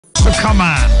Come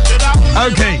on.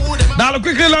 Okay. Now,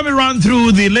 quickly, let me run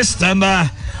through the list and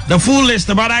the full list.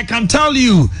 But I can tell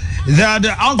you that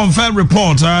the unconfirmed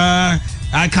report, I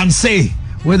can say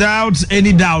without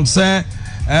any doubts,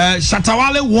 Shatta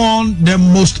Wale won the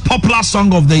most popular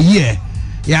song of the year.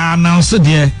 Yeah, announced it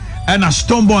there. And a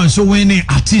Stonebwoy so winning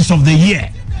artist of the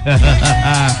year.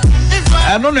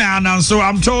 I don't know, so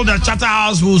I'm told that Chatter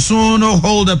House will soon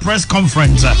hold a press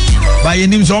conference by your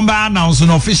name Zomba announcing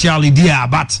officially there,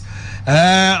 but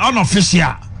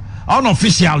unofficially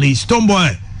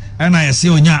Stonebwoy and I say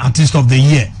on artist of the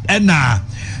year and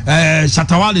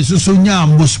Shatta Wale is also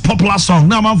most popular song.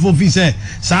 Now man for say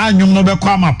sa nyum no be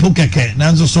kwa ma pokeke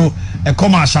nanzo so e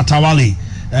koma Shatta Wale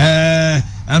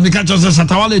and because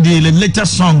Shatta Wale the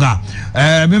latest song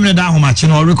me da homa chi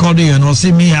no recording and no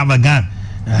see me have a gun.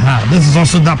 This is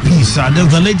also that piece.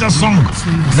 There's the latest song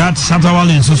that Shatta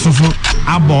Wale is so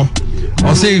abo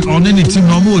or say on any team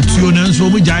no more tune and so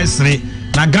we jai sre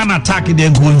na Ghana attack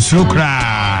then go so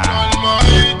cry.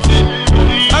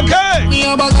 Okay. Me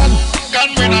a bagan, can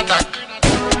win attack.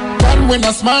 Can win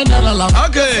a smile and a laugh.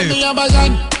 Okay. Me a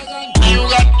bagan, you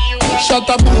got shut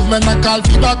up movement and call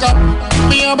fi back up.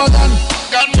 Me a bagan,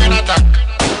 can win attack.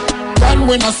 Can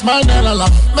win a smile and a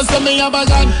laugh. Me say me a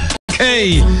bagan.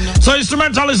 Okay, so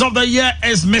instrumentalist of the year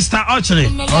is Mr. Archery.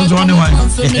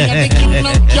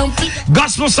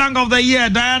 Gospel song of the year,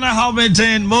 Diana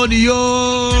Hamilton,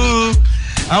 Modio.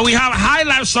 We have High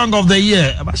Life song of the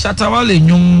year. But Shatta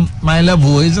Wale, my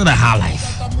level isn't a high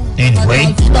life.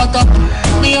 Anyway,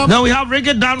 then we have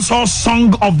Reggae Dancehall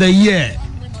song of the year,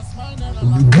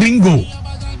 Gringo.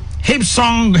 Hip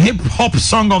hop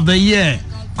song of the year,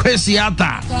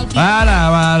 Kwesiata.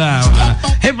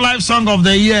 Hip Life song of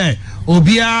the year,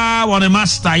 Obia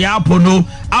Wanemaster Yapono.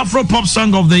 Afro pop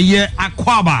song of the year,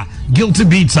 Aquaba, Guilty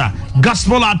Beater.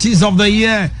 Gospel artist of the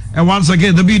year, and once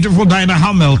again the beautiful Diana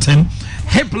Hamilton.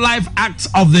 Hip Life act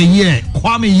of the year,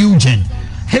 Kwame Eugene.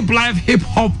 Hip Life hip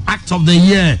hop act of the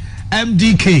year,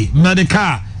 MDK,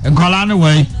 Medica, and Kalana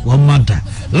Way, Wamanta.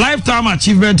 Lifetime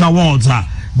Achievement Awards,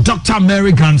 Dr.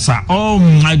 Mary Gansa. Oh,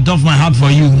 I doff my heart for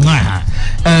you.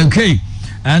 Okay.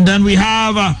 And then we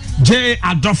have J.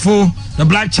 Adolfo, the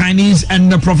Black Chinese,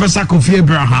 and the Professor Kofi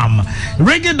Abraham.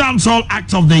 Reggae Dancehall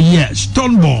Act of the Year,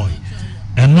 Stonebwoy.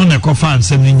 And no Nekofa and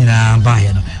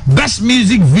Semina. Best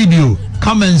music video,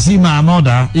 Come and See My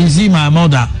Mother. You See My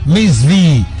Mother, Miss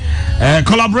V.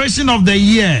 Collaboration of the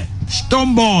year,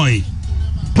 Stonebwoy,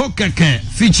 Pokeke,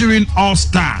 featuring All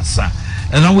Stars.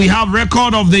 And then we have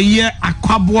record of the year,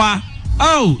 Aquabwa.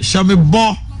 Oh,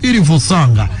 Shamibo, beautiful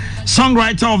song.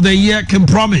 Songwriter of the year, Kim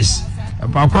Promise.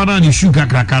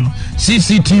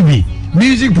 CCTV.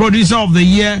 Music producer of the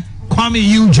year, Kwame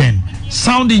Eugene.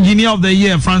 Sound engineer of the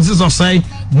year, Francis Osei.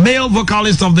 Male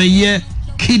vocalist of the year,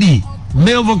 Kiddy.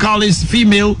 Male vocalist,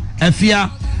 female,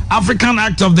 Efia. African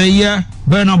act of the year,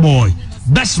 Burna Boy.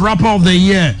 Best rapper of the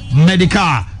year,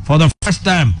 Medica. For the first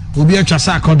time, will be a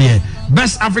Chasako there.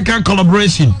 Best African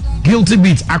collaboration, Guilty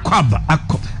Beat, Aquaba.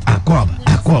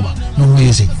 No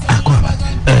music, Aquaba.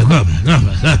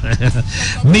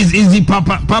 Miss Easy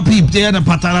Papi, there the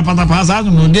Patara Patapasa,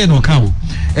 no day no cow.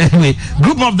 Anyway,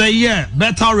 group of the year,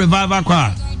 Better Revival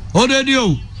Choir.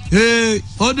 Odedio,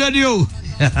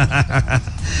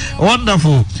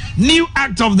 wonderful. New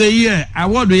act of the year. I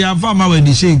want to have fun when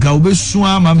they say Gaube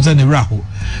Swam Amzani Raho.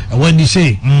 When they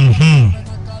say,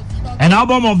 An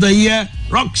album of the year,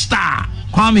 Rockstar,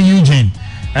 Kwame Eugene.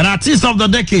 An artist of the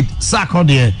decade,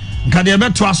 Sarkodie.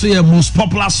 Kadebe most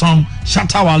popular song,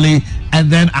 Shatta Wale,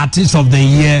 and then artist of the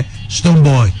year,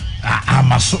 Stonebwoy.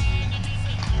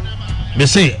 They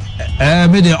say,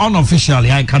 maybe unofficially,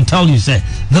 I can tell you, say,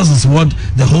 this is what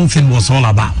the whole thing was all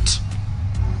about.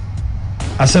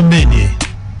 Asembeni,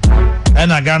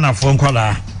 and I Ghana phone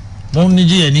caller,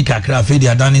 Moniji and Nika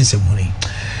Krafi, are done in ceremony.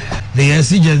 The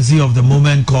exigency of the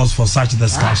moment calls for such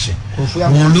discussion.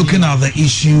 We're looking at the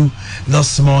issue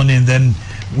this morning, then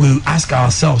we'll ask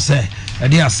ourselves, there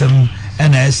are some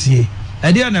NSC,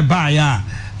 there baya,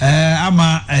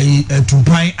 ama a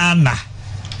tupai Anna,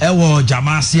 ewo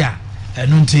Jamasia,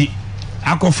 and Nunti,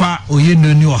 Akofa,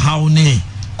 Oyenu, or Hauni,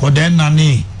 Kodena,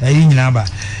 Inaba.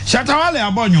 Shatta Wale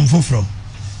abonyum fufro.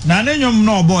 Nananyum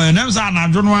no boy, and them son, I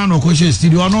don't want to coach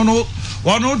studio, no.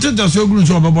 One no to the Sogun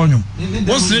of Babonium.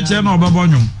 What's the chain of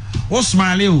Babonium? What's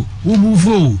Smiley, who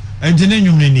move, and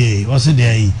Tenenium, what's the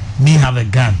day? Me have a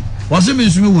gun. What's the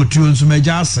miss me with you and some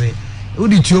major? Who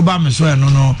did you buy me so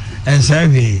no and say,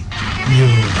 you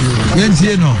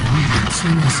know.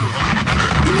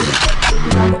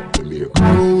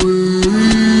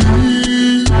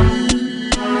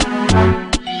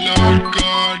 Lord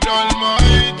God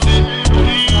Almighty,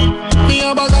 me a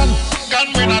bagan, can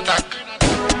win attack.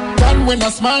 Gun when I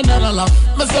smile and I laugh.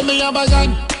 Me say me have a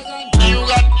gun. You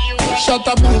gun. Shut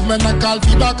up movement I call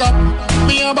fi back up.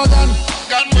 Me have a gun.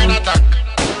 Gun when I attack.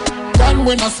 Gun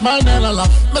when I smile and I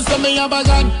laugh. Me say me have a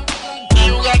gun.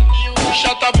 You gun.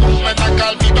 Shut up movement I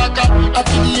call fi back up. I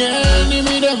feel the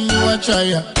enemy them watch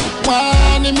ya.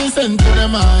 One enemy sent to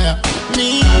them higher.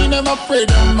 Me never afraid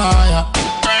of Maya.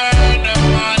 Burn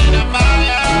them all in the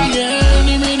fire. The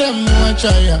enemy them watch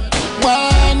ya.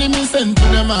 One enemy sent to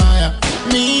them higher.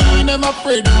 Me never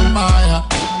afraid of Maya.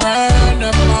 Burn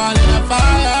them all in the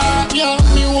fire. Yeah,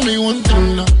 me one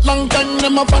thing no. Long time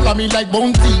them a follow me like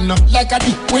bounty no. Like a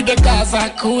dick with the Gaza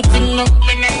crew thing no.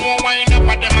 Me no wind up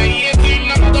at them a hating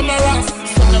no. Them a rust,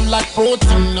 so them like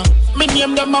protein no. Me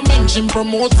name them a mention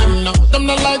promoting no. Them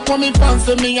not like when me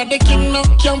fancy me a the king no.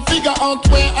 Can't figure out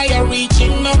where I am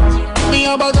reaching no. Me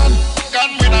have a gun,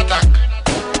 gun when I attack.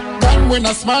 Gun when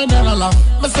I smile and I laugh.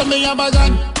 Me say me have a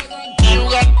gun, you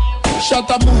gun.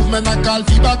 Shut up movement I call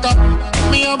fi back up.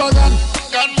 Me have a gun,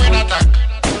 gun when I attack.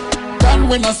 Gun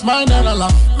when I smile and I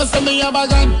laugh. Me say me have a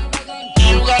gun,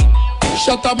 you gun.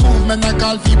 Shut up movement I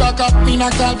call fi back up. Me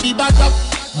not call fi back up.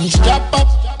 Me strap up,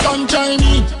 don't try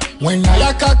me. When I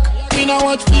a cock, me not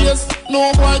watch face.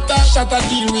 No boy talk, shut a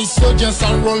deal with soldiers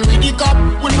and roll with the cop.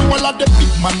 We know all of the big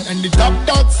man and the top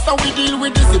dogs, so we deal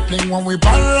with discipline when we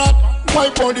ban rat.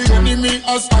 Wipe out the enemy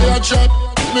as fire shot.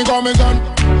 Me got me gun,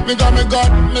 me got me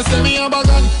gun. Me say me have a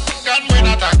gun, gun when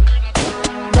I attack.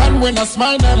 Gun when I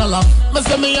smile and I laugh. Me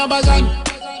say me have a gun,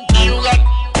 you gun.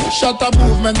 Shut a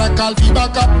movement I call fi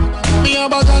back up. Me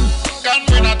have a gun, gun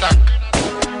when I attack.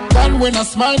 Gun when I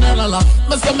smile and I laugh.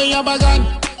 Me say me have a gun,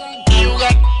 you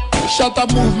gun. Shut a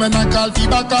movement I call fi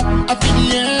back up. I feel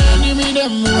the enemy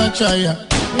them watch ya.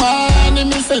 One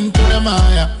enemy sent to them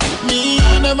higher. Me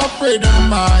never afraid of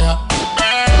Maya.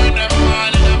 Burn them all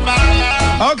in the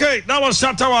fire. Okay, that was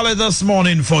Shatawale this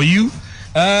morning for you.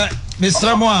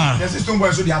 Mr. Moa. Yes, it's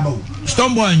Stoneboy so diabo.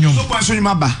 Stoneboy nyum. Stoneboy so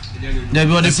nyumaba. There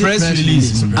was the press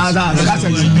release. That's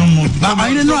it. I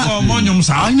didn't know. I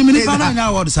didn't mean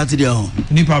to Saturday.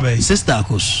 Nipa Sister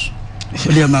Akos.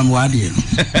 Odia mamwadi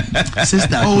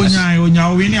sister onya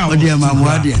wini awo odia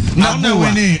mamwadi na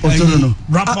wini otono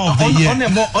rapper of the year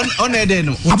on ede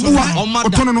no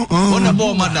otono on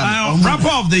bo madam rapper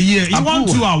of the year he won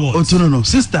 2 awards otono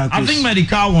sister I think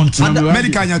medical won 2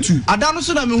 medical nya 2 adano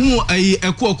so na me hu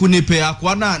ekuoku nepe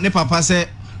akwa na ne papa se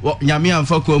nyame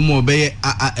amfa kwa mu obeye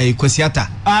kwasiata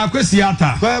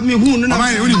kwasiata kwa me hu no na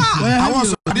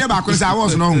awas ade ba kwasa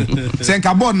awas no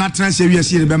senka board na tran hye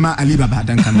wiase be ma Ali Baba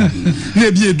danka na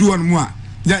bi edu on mu a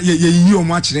ye o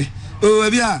mu a kire o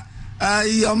bi a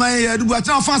o mai edu a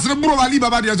tran fast bro Ali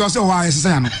Baba de so se ho a sesa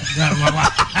ya no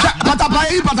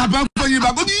patapa ko yi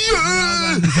ba go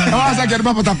awas a get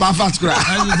patapa fast kura I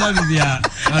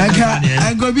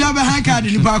go bi aba haka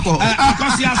de nipa ko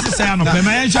akosia sesa ya no pe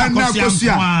ma yen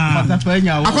akosia patapa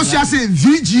nya akosia se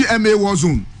VGMA war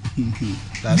zone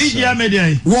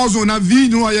VGMA war zone na V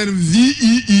no ya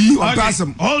VEE or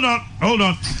person. Hold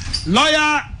on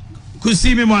lawyer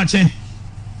Kusimi Mwachen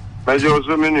Major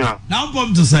Zomenia now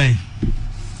come to say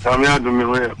Samia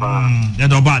Dumiwe the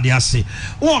Dobadi Asi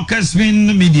or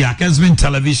Kesvin Media, Kesvin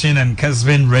Television and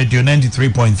Kesvin Radio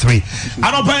 93.3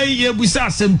 I don't pay ye we say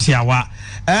same tiawa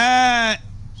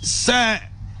sir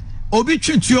obi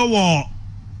twetwe wo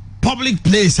public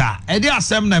place e dey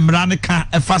asem na mra ne ka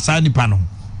e fa sa nipa no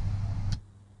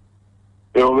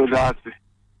e o da se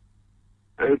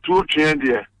e tu twen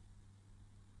de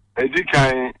e di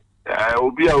kan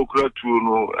obi a okura tu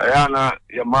no ya na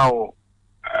ya mawo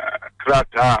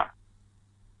krata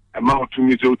e mawo tu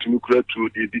mi zo tu mi kura tu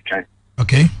de di kan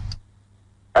okay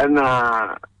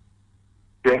ana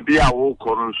de bi a wo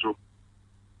koron so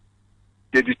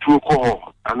de di tu ko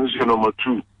ho anu se no ma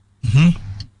 2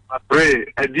 pray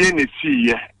adie ne si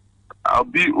ye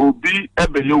obi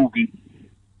ebele obi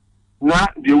na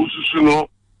de ususu no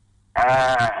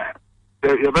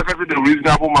you better say the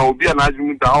reasonable man obi an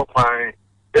argument that fine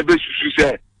ebe susu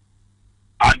say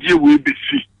adie we be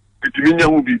see etimi nya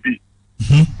hu bibi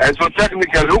and so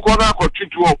technically who gonna continue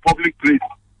to public place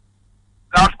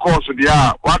that course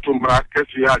dia what umra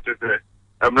kesi ya tete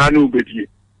emrani ubedi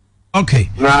okay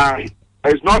now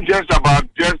it's not just about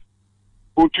just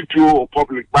go to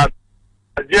public but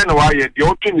at the end of the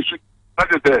open is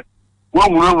that is the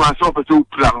one who runs off as a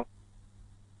plan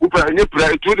upa any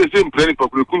prayer to the same plan for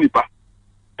kunipa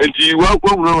and you one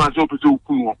who runs off as a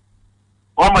kuno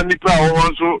all my nipa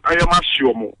also I am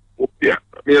sure more okay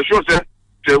me sure say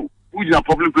the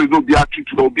public place no be actually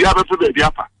to be able to the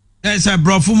upper there's a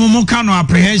brofumu kano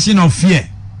apprehension of fear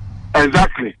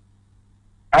exactly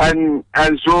and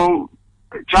so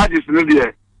charges in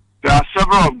there are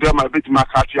several of them a bit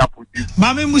McCarthy put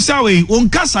Mame Musa we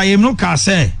onkasa yem no ka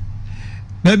say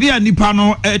baby a nipa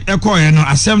no ekoye no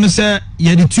asem no say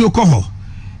ye de tuo kɔ hɔ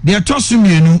de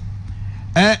etosumienu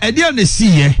e de na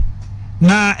siye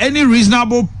na any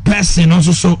reasonable person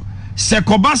also so se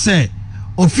koba say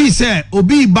ofi say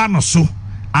obi ba no so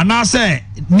ana say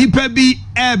nipa bi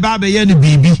e ba be ye no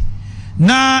bibi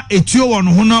na etuo won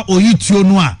ho na oyi tuo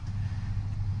no a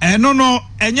eno no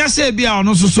enya say bia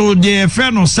ono so de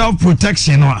friend no self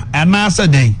protection no ana say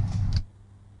den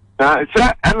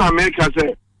sir in America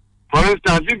say for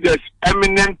instance if there's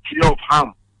imminent fear of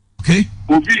harm okay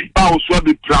obi ba oso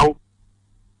be proud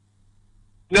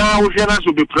now we can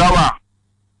also be proud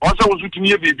also was to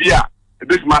me bibia a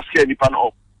big mask any pan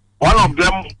up one of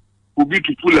them will be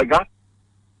to pull a gun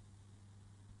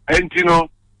and you know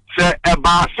say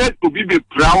about said to be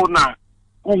proud now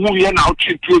who here now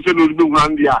cheat to say no be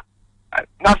one there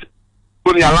that's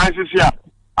when the alliances here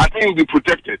I think will be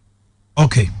protected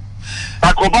okay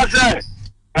Akoba say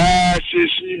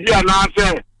she be an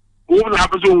answer who na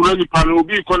person who really pan will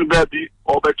be called baby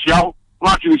or betiao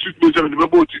what you should be the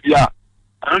boat there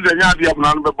and then ya be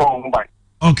na be born by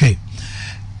okay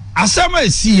asama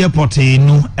esi airport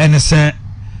no ene say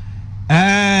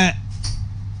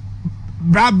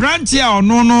Brantia or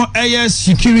no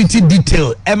security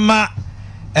detail Emma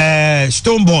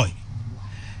Stone Boy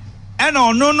and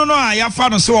no I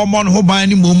found so on who by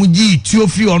any momuji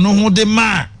tuofi or no who de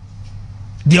man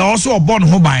they also a born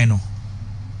who by no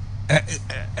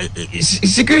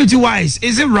security wise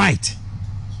is it right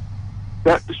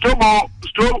Stone Boy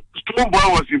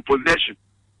was in possession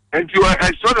and you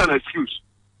I saw an excuse.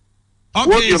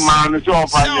 Okay, who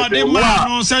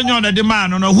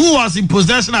was in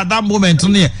possession at that moment?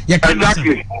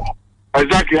 Exactly.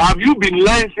 Have you been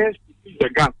licensed to use the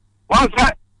gun? Once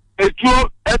a two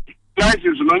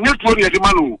license, no, not only the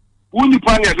man who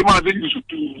plan the man that you should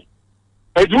do.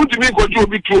 I don't make what you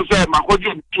be true, sir. My what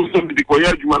you to send the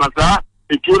Koya Jumanata,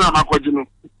 a tuna Macogino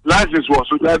license was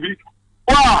so that be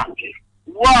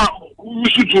wow, you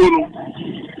should do.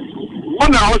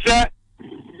 One hour, sir.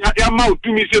 Ya ma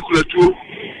to me sekula tu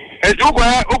e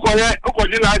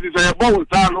okoye license e bo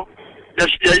wonsano ya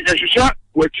shisha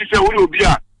we tise wo obi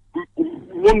a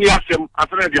woni asem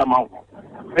afere dia ma wo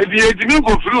e di edimi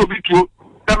ko firi obi tu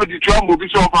ta me di tu am obi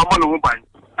so fa ma no ho ban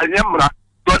anye mra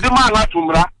do de ma la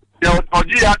tumra ya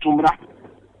oji ya tumra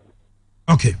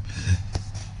okay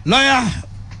lawyer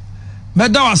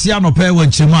medawasi anope wa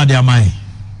nchemu ade amai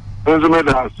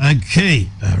okay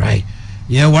all right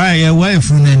yeah why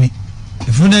funani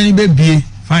Funani baby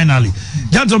finally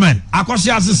gentlemen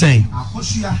akosia say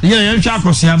yeah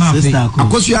akosia na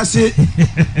akosia say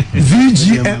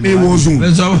VGMA war zone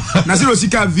na say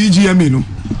osika VGMA no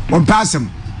on passem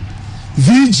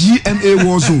VGMA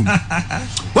war zone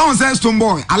one say Stone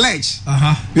Boy allege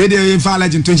we dey fa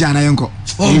allege in 20 anayenko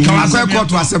court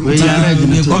to accept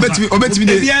obetimi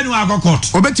dey bia nu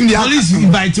akokot obetimi police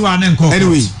invite wa anenko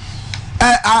anyway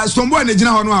Stone Boy na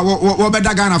gina ho no a wo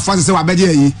beda Ghana fast say wa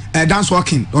beje yi dance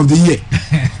walking of the year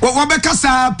wo be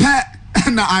kasa pe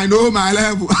na I know my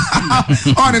level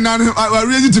on and on I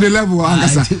raise it to the level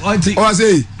ankasa o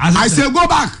say I say go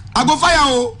back I go fire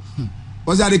o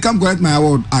was that they come collect my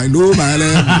award I know my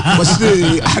level but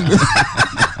say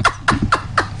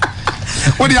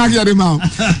what do you hear them now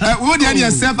what do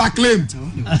you self acclaimed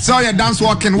so you dance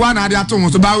walking one at the atom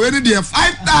so but we there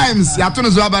 5 times you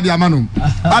atom so about the amano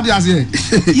what you say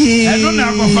I don't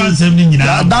know fan sem ni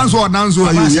nyina dance walk you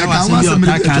can want some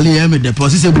kale em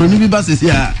deposit say broni bi ba sesi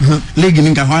a league ni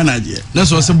nka hwan na je na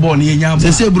so se ball ni nya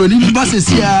say broni bi ba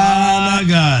sesi a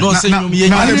no say nyom ye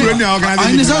nya broni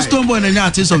organize ni say Stone Boy na nya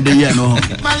artist of the year no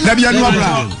na bia nu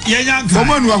abra ye nya nka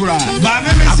omo nu abra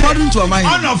according to my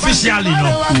unofficially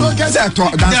no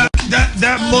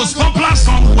the most popular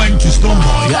song went to Stone Boy.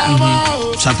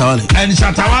 Shatawale. And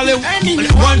Shatawale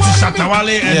went to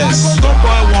Shatawale and Stone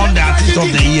Boy won the artist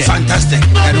of the year. Fantastic.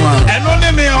 And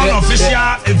only me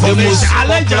unofficial information.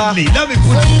 Allegedly, let me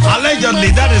put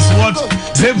allegedly that is what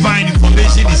Grapevine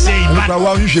information is saying. But that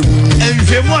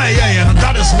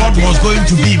is what was going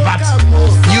to be. But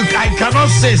I cannot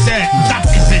say that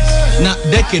is it. Now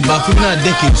decade, but for a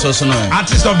decade, so no.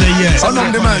 Artist of the year. Oh no,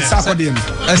 the man Saturday.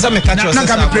 Some catch us. Now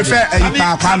can prefer a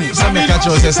Kwame. Some catch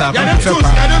us. I don't choose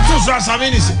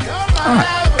Rasamini.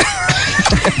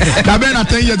 That been a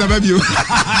 10 years the baby.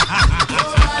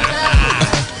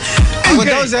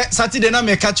 Saturday na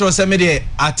me catch us some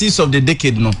artist of the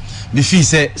decade no. Me feel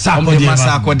say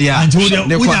Sakodia.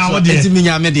 Enti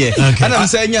minya me de. And I'm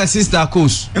saying your sister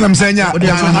coach. And I'm saying ya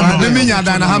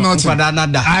Dana Hamilton.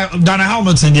 Dana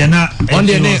Hamilton dey na on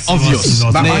the name obvious.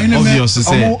 Obvious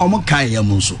say. Omo kai ya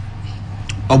munso.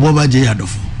 Oboba je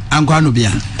adofo. Ankwa no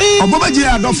bia. Obobaje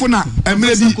adofo na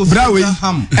emre bi brawe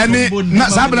ene na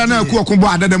sabra na ku okonbo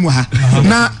adadam ha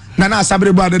na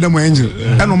asabre bo adadam angel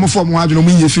ene mo fo mo adweno mo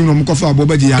yefim no mo kofa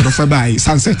Obobaje adofo bai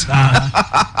sunset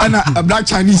ana black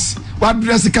Chinese what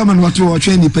dress come and what to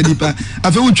train nipa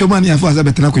afa utwom ani afa asa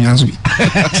betena kunyanso bi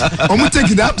omo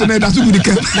take it up to na that good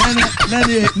can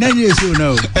nani show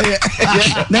now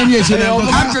nani show now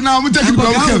after now omo take it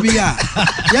go can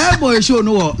yeah boy show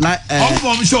no like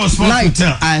Omo show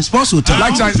sports hotel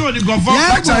like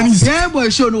Chinese yeah boy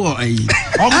show no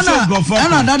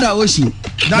ana dada oshi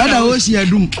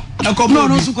adum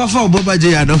no so kwa fa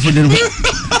Obobaje adofo de no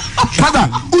father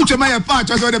utwom aye pa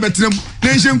cho so de betrem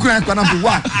na ehye nkura kwa na bo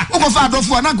wa ukofa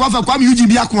adofo na kwa fa kwa mi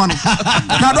UGB akwa no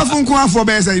na adofo nkwa afo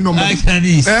be say no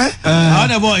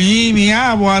ana bo mi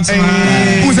abo atma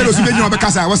mu se do su benyum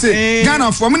obekasa wo say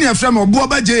Ghana fo me na frem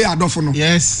Obobaje adofo no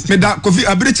yes me da Kofi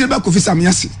abirechire ba Kofi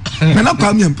Samiase me na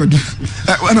kwa mi ampadu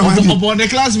ana wa obo the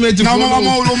classmate na mo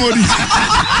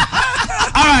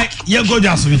all right you go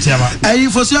just with you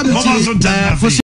for